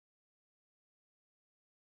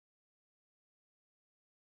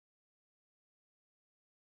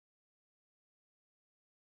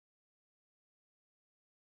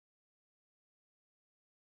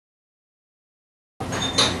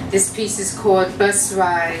This piece is called Bus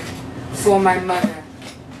Ride for My Mother.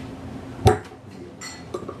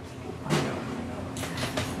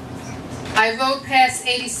 I rode past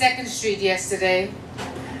 82nd Street yesterday.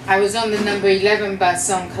 I was on the number 11 bus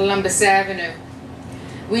on Columbus Avenue.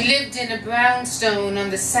 We lived in a brownstone on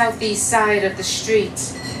the southeast side of the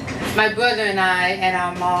street. My brother and I and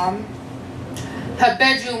our mom. Her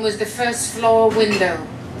bedroom was the first floor window.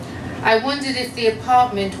 I wondered if the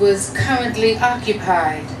apartment was currently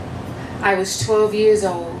occupied. I was 12 years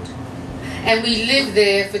old, and we lived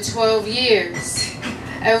there for 12 years.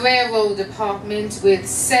 A railroad apartment with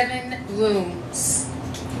 7 rooms.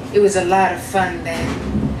 It was a lot of fun then.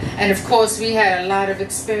 And of course, we had a lot of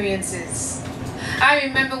experiences. I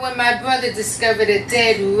remember when my brother discovered a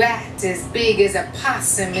dead rat as big as a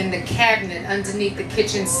possum in the cabinet underneath the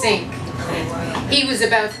kitchen sink. He was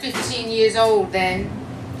about 15 years old then.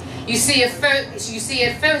 You see, at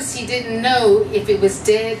first he didn't know if it was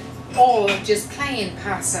dead or just playing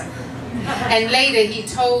possum. And later he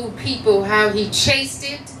told people how he chased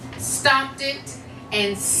it, stomped it,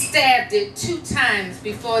 and stabbed it 2 times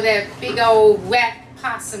before that big old rat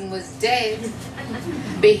possum was dead.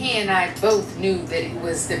 But he and I both knew that it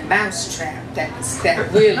was the mousetrap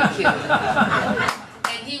that really killed him.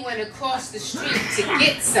 And he went across the street to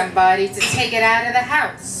get somebody to take it out of the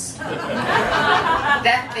house.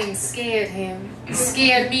 That thing scared him. It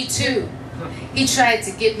scared me too. He tried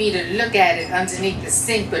to get me to look at it underneath the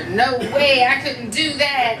sink, but no way, I couldn't do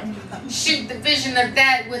that. Shoot, the vision of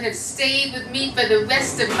that would have stayed with me for the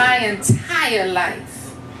rest of my entire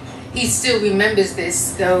life. He still remembers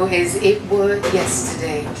this, though, as it were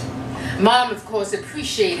yesterday. Mom, of course,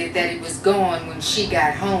 appreciated that it was gone when she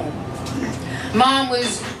got home. Mom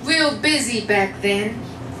was real busy back then.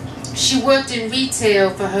 She worked in retail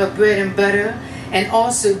for her bread and butter and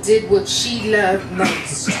also did what she loved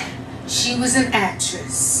most. She was an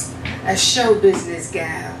actress, a show business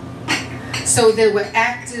gal. So there were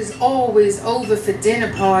actors always over for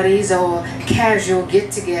dinner parties or casual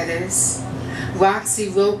get-togethers. Roxy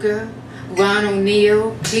Roker, Ron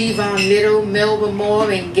O'Neill, Cleavon Little, Melba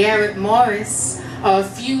Moore, and Garrett Morris are a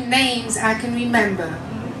few names I can remember.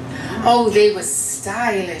 Oh, they were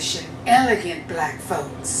stylish and elegant black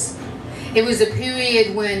folks. It was a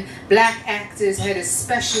period when black actors had a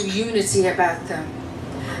special unity about them.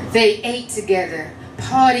 They ate together,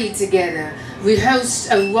 partied together,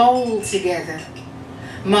 rehearsed a role together.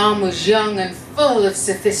 Mom was young and full of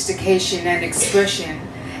sophistication and expression,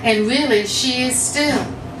 and really she is still.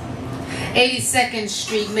 82nd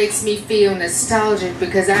Street makes me feel nostalgic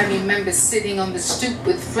because I remember sitting on the stoop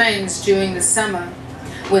with friends during the summer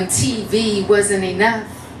when TV wasn't enough.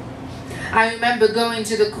 I remember going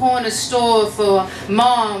to the corner store for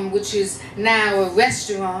Mom, which is now a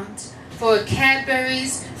restaurant, for a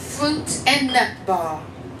Cadbury's fruit and nut bar,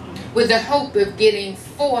 with the hope of getting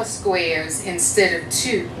 4 squares instead of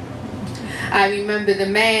 2. I remember the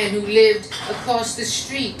man who lived across the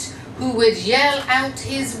street who would yell out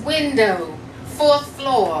his window, 4th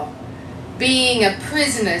floor, being a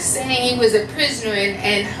prisoner, saying he was a prisoner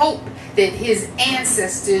and hope that his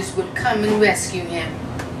ancestors would come and rescue him.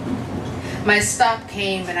 My stop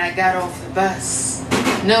came and I got off the bus,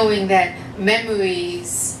 knowing that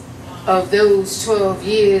memories of those 12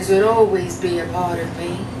 years would always be a part of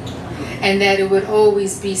me, and that it would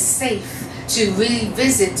always be safe to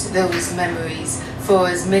revisit those memories for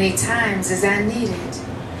as many times as I needed,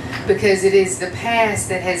 because it is the past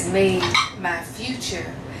that has made my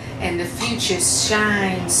future, and the future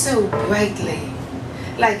shines so brightly,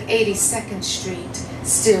 like 82nd Street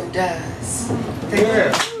still does. Thank you.